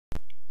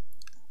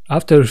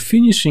After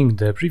finishing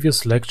the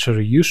previous lecture,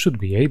 you should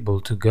be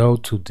able to go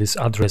to this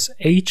address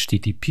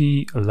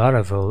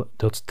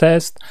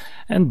http://laravel.test,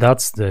 and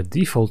that's the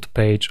default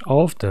page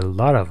of the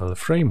Laravel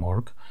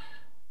framework.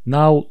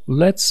 Now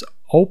let's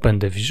open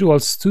the Visual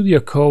Studio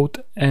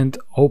Code and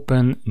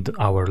open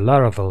our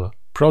Laravel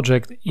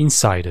project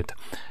inside it.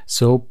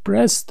 So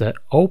press the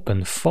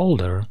Open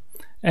folder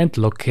and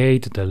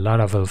locate the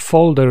Laravel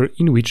folder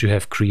in which you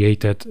have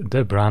created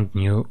the brand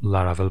new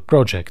Laravel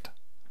project.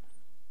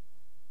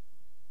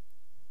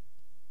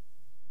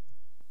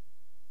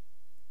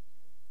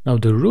 Now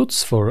the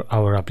roots for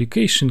our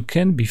application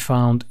can be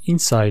found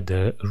inside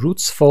the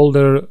roots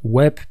folder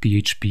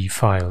web.php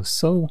file.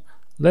 So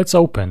let's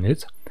open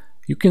it.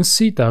 You can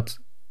see that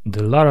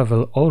the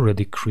Laravel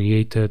already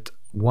created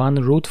one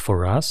root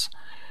for us,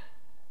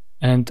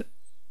 and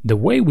the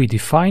way we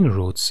define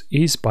roots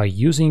is by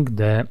using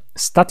the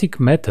static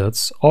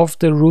methods of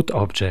the root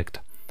object.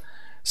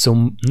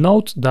 So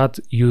note that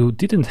you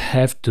didn't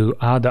have to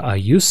add a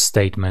use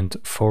statement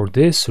for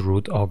this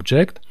root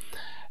object,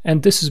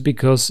 and this is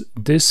because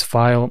this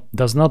file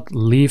does not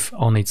live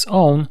on its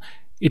own.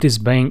 It is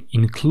being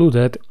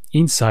included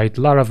inside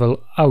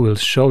Laravel. I will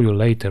show you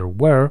later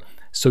where,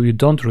 so you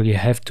don't really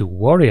have to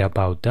worry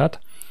about that.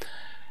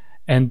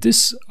 And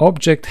this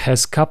object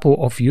has a couple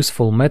of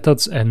useful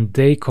methods, and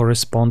they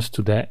correspond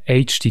to the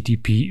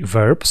HTTP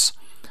verbs.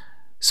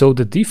 So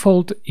the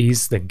default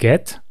is the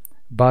get,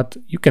 but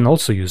you can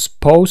also use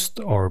post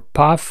or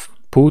path,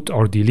 put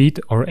or delete,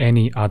 or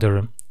any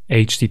other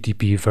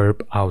HTTP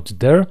verb out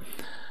there.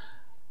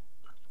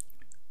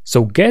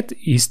 So get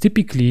is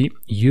typically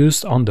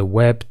used on the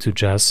web to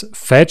just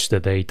fetch the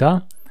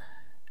data,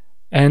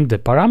 and the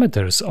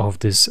parameters of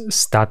this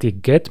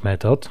static get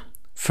method,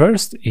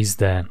 first is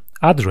the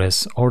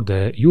address or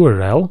the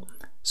URL.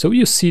 So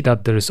you see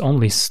that there is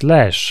only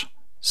slash,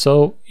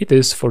 so it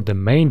is for the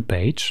main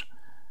page.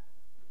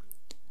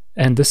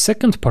 And the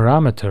second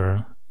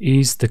parameter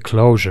is the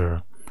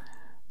closure.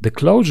 The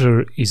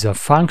closure is a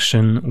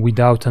function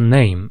without a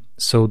name,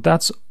 so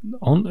that's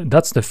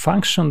the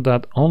function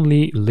that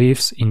only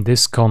lives in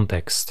this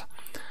context.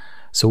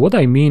 So what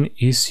I mean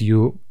is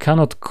you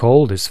cannot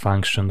call this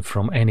function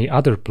from any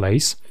other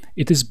place.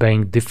 It is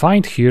being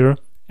defined here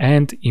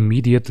and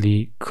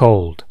immediately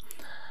called.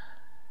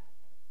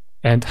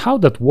 And how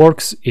that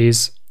works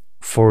is,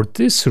 for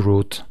this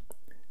root,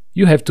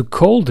 you have to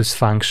call this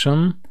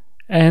function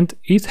and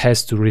it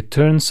has to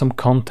return some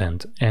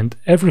content, and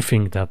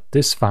everything that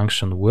this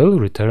function will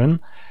return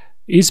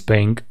is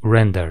being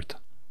rendered.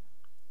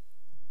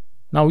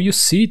 Now you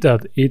see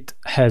that it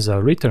has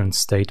a return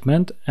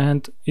statement,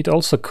 and it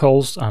also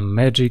calls a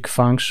magic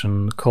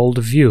function called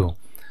view.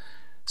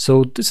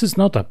 So this is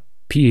not a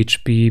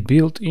PHP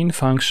built-in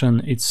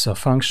function, it's a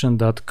function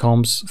that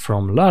comes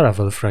from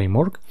Laravel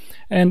framework,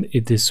 and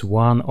it is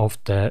one of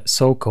the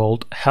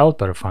so-called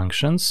helper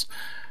functions.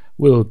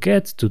 We'll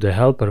get to the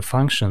helper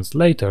functions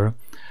later.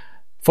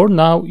 For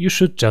now, you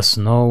should just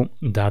know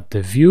that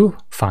the view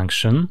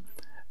function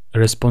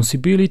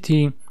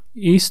responsibility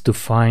is to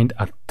find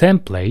a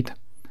template,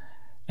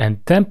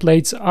 and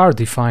templates are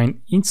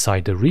defined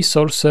inside the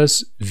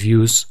resources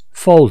views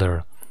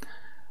folder.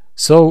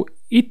 So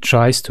it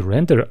tries to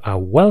render a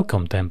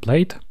welcome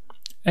template,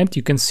 and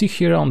you can see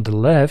here on the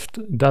left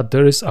that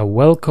there is a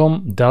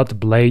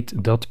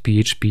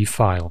welcome.blade.php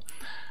file.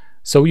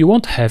 So you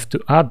won't have to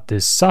add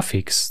this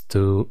suffix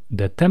to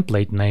the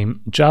template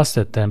name, just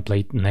the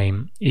template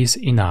name is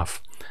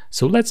enough.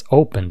 So let's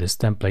open this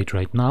template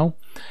right now.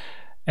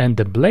 And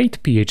the Blade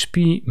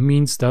PHP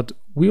means that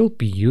we'll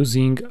be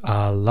using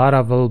a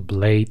Laravel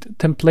Blade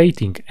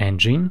templating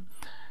engine,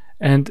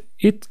 and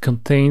it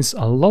contains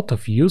a lot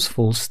of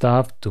useful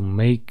stuff to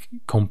make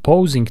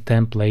composing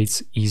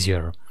templates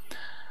easier.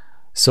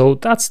 So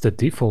that's the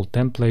default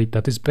template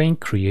that is being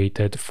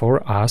created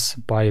for us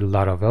by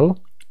Laravel.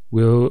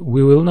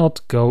 We will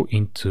not go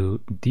into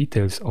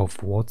details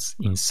of what's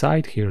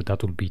inside here,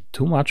 that will be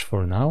too much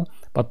for now,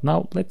 but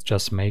now let's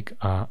just make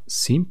a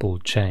simple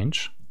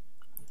change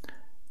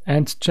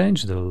and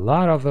change the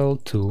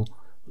Laravel to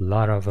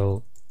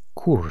Laravel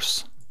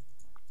Course.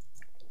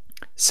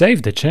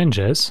 Save the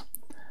changes,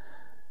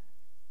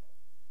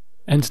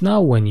 and now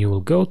when you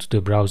will go to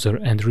the browser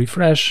and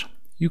refresh,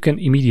 you can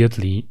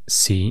immediately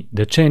see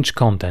the change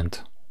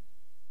content.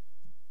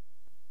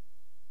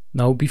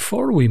 Now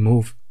before we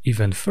move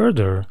even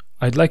further,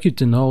 I'd like you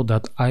to know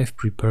that I've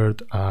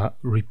prepared a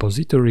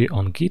repository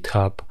on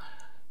GitHub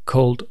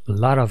called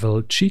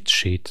Laravel Cheat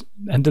Sheet,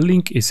 and the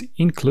link is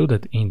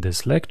included in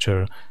this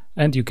lecture,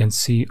 and you can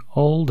see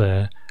all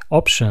the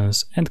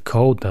options and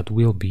code that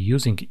we'll be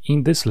using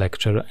in this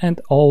lecture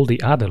and all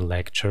the other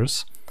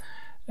lectures,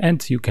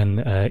 and you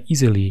can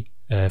easily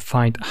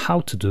find how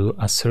to do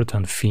a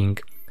certain thing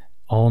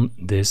on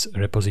this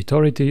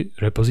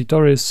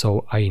repository,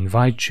 so I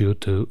invite you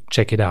to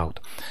check it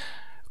out.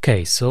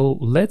 Okay, so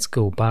let's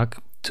go back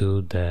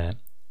to the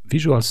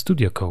Visual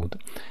Studio Code,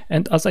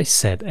 and as I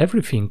said,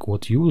 everything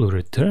what you will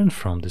return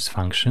from this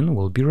function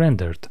will be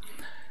rendered.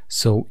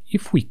 So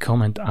if we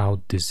comment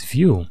out this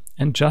view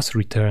and just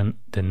return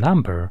the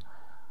number,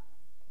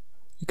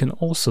 You can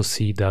also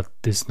see that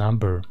this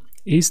number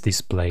is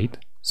displayed,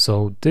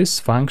 so this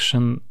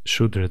function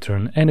should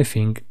return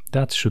anything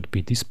that should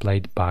be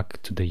displayed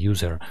back to the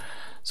user.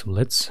 So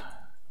let's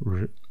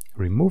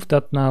remove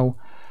that now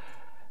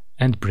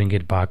and bring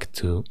it back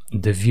to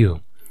the view.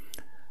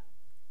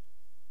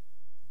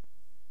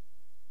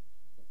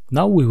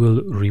 Now we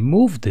will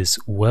remove this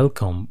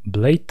welcome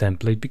blade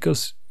template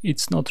because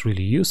it's not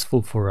really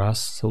useful for us,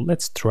 so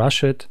let's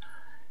trash it.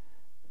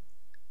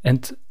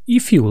 And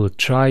if you will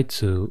try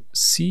to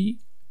see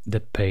the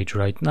page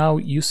right now,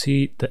 you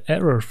see the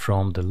error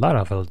from the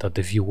Laravel that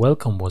the view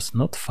welcome was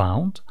not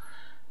found,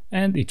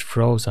 and it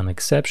throws an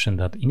exception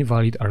that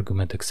invalid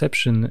argument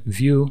exception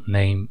view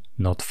name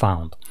not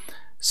found.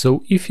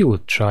 So if you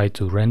will try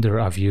to render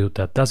a view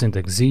that doesn't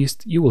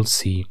exist, you will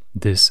see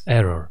this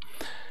error.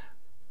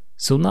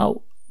 So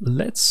now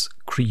let's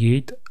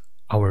create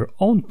our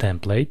own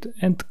template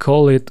and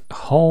call it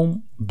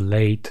home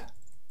blade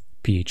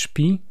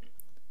PHP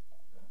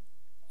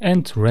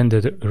and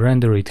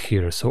render it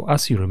here. So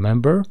as you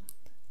remember,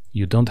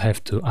 you don't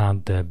have to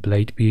add the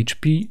blade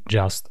PHP,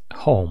 just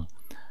home.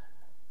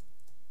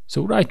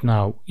 So right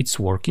now it's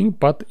working,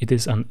 but it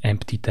is an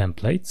empty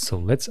template. So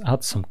let's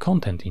add some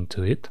content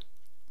into it.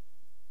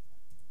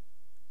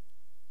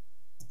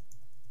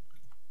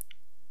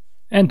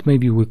 And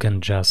maybe we can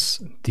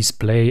just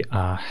display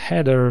a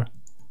header,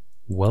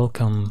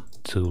 welcome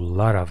to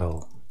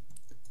Laravel.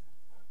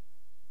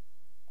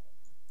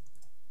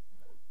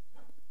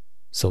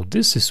 So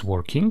this is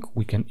working.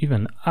 We can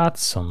even add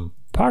some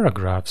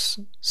paragraphs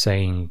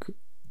saying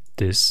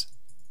this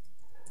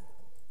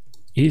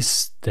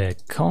is the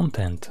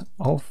content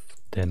of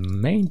the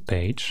main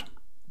page.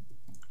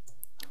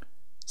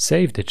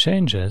 Save the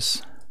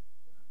changes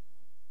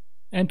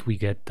and we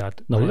get that.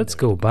 Now let's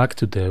go back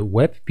to the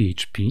web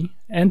PHP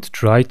and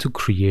try to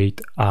create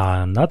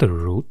another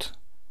route.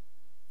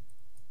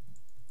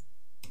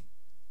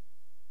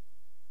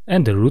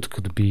 And the route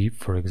could be,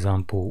 for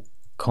example,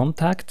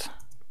 contact.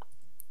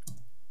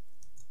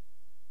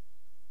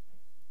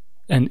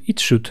 And it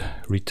should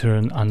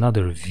return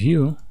another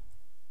view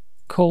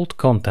called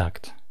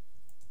contact.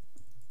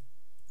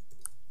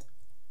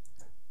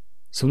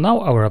 So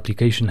now our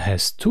application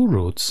has two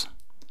routes.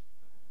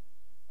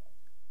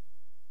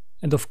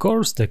 And of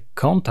course the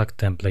contact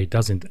template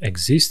doesn't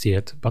exist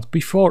yet, but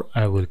before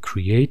I will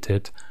create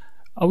it,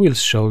 I will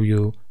show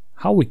you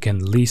how we can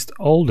list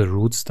all the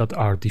routes that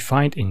are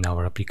defined in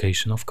our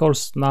application. Of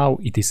course now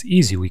it is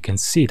easy, we can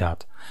see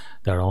that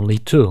there are only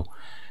two,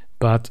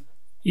 but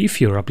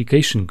if your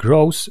application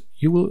grows,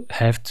 you will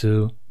have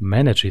to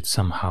manage it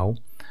somehow.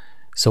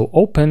 So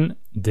open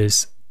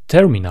this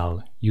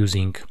terminal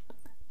using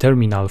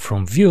terminal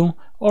from view,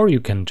 or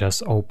you can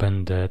just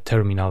open the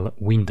terminal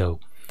window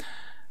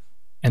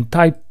and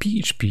type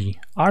PHP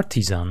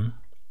artisan,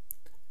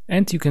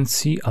 and you can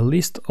see a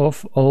list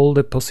of all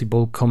the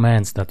possible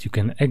commands that you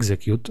can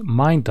execute.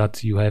 Mind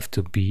that you have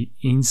to be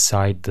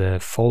inside the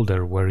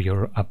folder where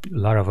your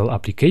Laravel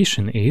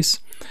application is.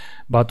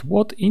 But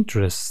what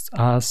interests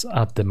us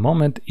at the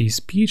moment is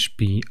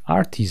PHP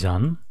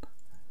artisan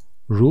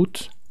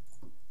root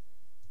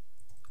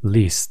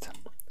list.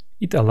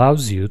 It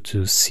allows you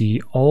to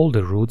see all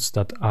the routes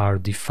that are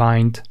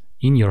defined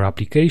in your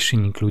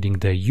application, including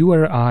the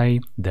URI,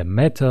 the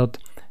method,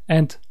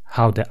 and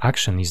how the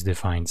action is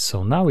defined.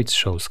 So now it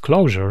shows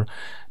closure,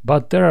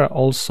 but there are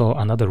also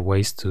other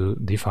ways to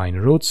define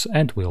routes,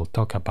 and we'll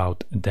talk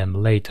about them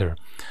later.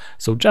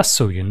 So just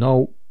so you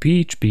know,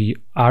 PHP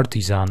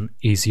artisan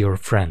is your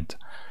friend.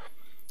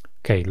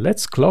 Okay,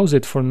 let's close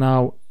it for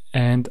now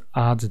and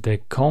add the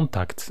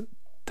contact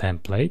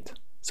template.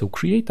 So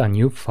create a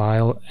new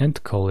file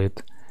and call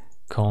it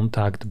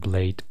contact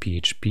blade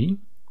PHP.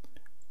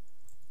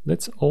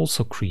 Let's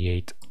also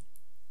create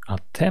a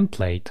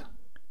template,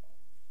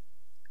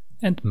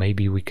 and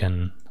maybe we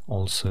can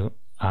also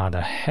add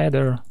a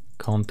header,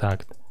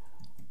 contact,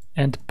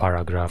 and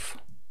paragraph.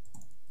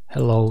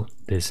 Hello,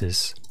 this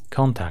is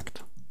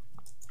contact.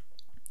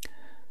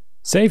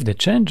 Save the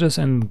changes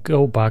and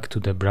go back to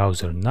the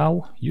browser.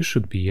 Now you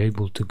should be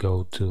able to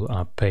go to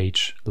a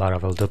page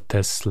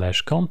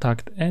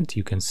laravel.test/contact and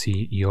you can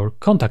see your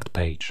contact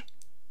page.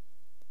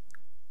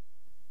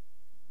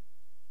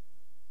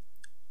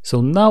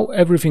 So now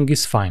everything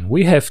is fine.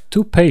 We have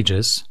two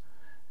pages,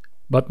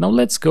 but now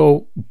let's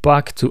go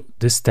back to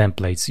these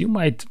templates. You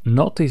might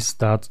notice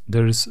that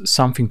there is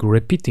something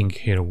repeating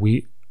here.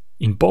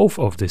 In both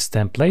of these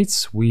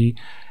templates, we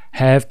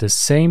have the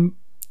same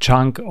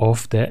chunk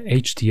of the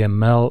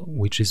HTML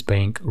which is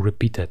being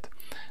repeated.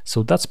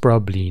 So that's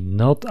probably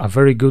not a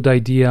very good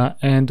idea,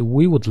 and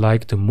we would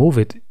like to move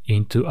it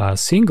into a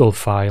single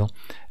file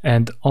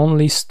and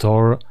only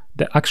store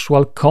the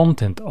actual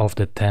content of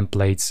the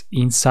templates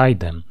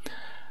inside them.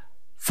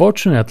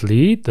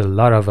 Fortunately, the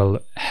Laravel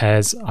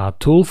has a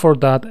tool for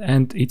that,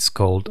 and it's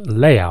called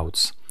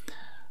layouts.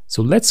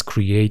 So let's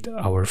create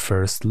our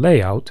first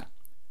layout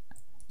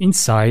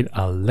inside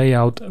a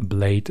layout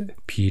blade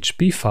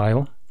PHP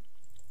file.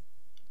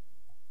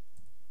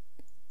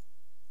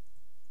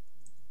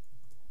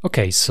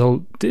 Okay,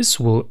 so this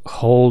will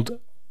hold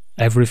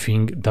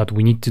everything that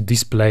we need to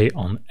display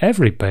on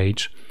every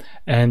page,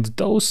 and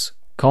those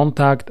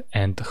contact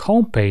and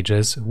home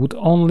pages would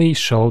only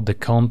show the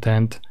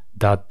content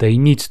that they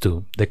need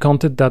to, the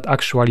content that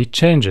actually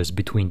changes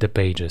between the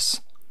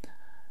pages.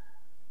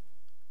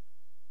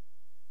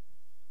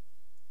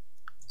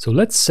 So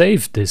let's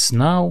save this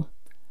now,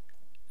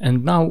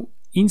 and now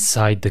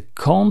inside the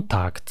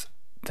contact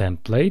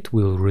template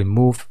we'll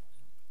remove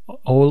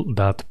all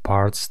that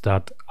parts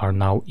that are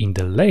now in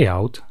the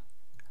layout,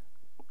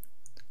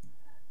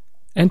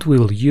 and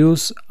we'll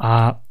use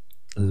a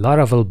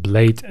Laravel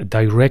Blade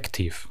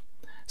directive.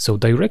 So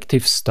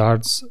directive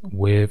starts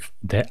with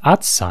the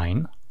 @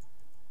 sign,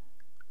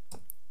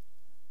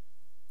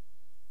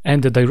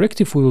 and the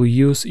directive we will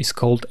use is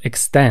called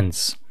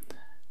extends.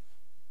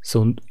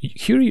 So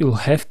here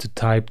you'll have to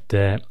type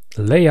the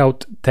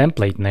layout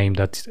template name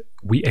that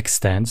we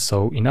extend.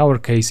 So in our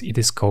case it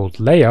is called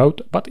layout,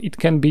 but it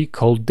can be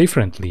called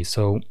differently.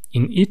 So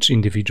in each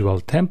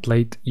individual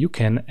template you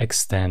can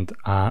extend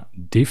a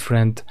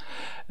different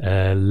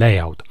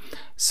layout.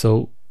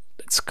 So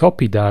let's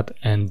copy that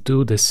and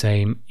do the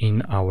same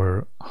in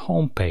our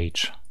home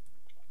page.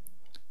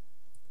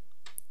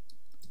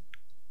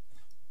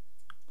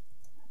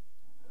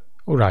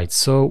 Alright,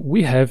 so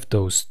we have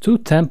those two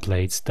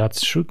templates that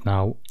should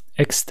now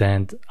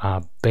extend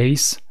a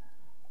base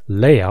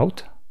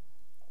layout.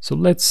 So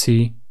let's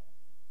see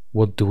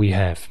what do we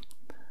have.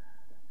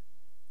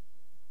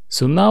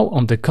 So now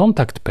on the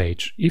contact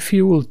page, if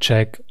you will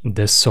check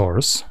the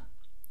source,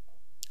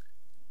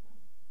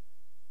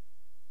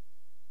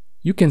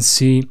 you can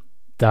see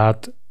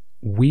that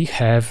we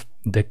have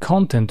the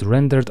content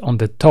rendered on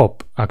the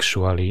top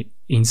actually,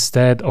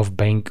 instead of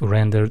being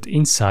rendered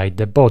inside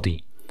the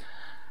body.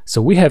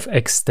 So we have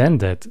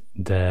extended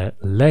the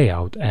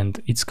layout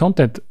and its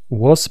content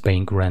was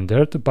being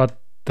rendered, but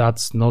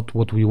that's not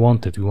what we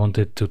wanted. We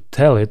wanted to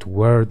tell it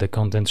where the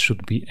content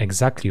should be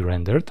exactly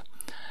rendered.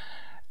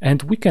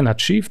 And we can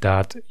achieve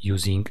that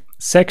using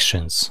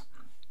sections.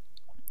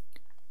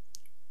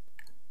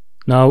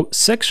 Now,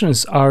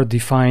 sections are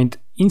defined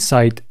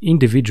inside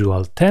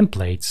individual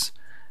templates,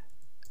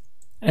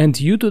 and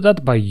you do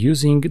that by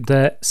using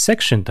the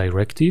section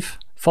directive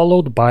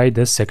followed by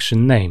the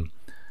section name.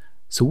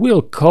 So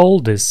we'll call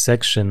this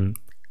section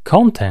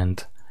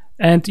content,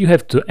 and you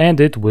have to end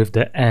it with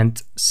the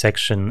end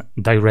section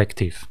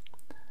directive.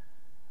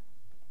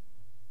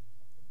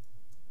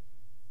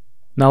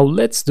 Now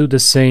let's do the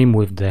same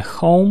with the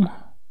home.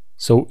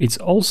 So it's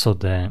also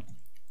the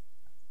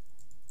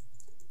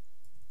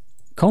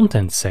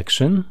content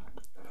section.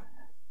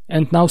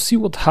 And now see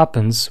what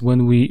happens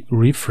when we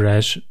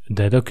refresh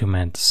the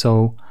document.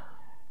 So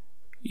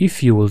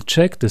if you will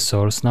check the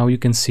source, now you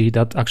can see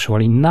that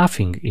actually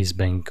nothing is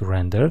being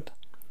rendered.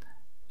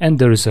 And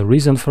there is a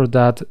reason for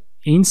that.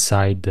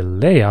 Inside the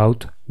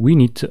layout, we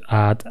need to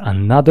add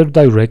another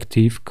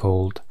directive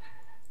called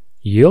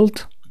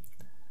yield.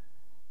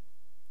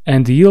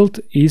 And yield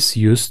is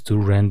used to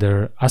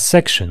render a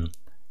section.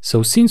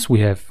 So since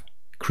we have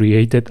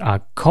created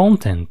a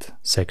content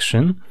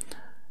section,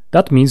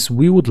 that means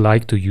we would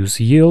like to use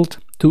yield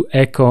to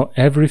echo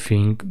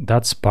everything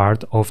that's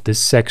part of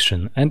this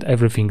section, and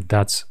everything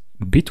that's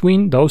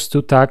between those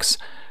two tags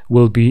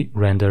will be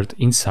rendered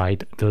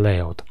inside the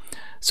layout.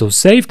 So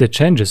save the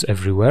changes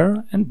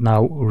everywhere and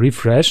now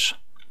refresh.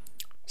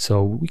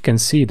 So we can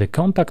see the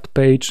contact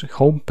page,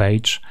 home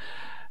page,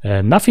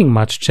 nothing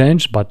much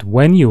changed, but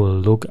when you will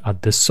look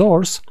at the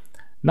source,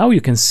 now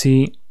you can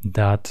see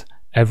that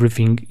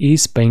everything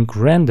is being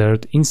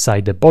rendered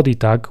inside the body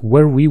tag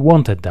where we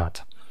wanted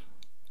that.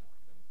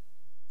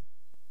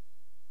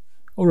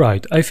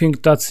 Alright, I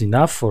think that's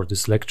enough for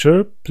this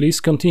lecture. Please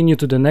continue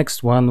to the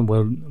next one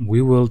where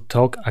we will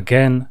talk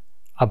again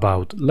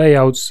about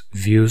layouts,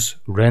 views,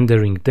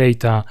 rendering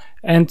data,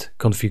 and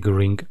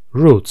configuring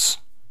routes.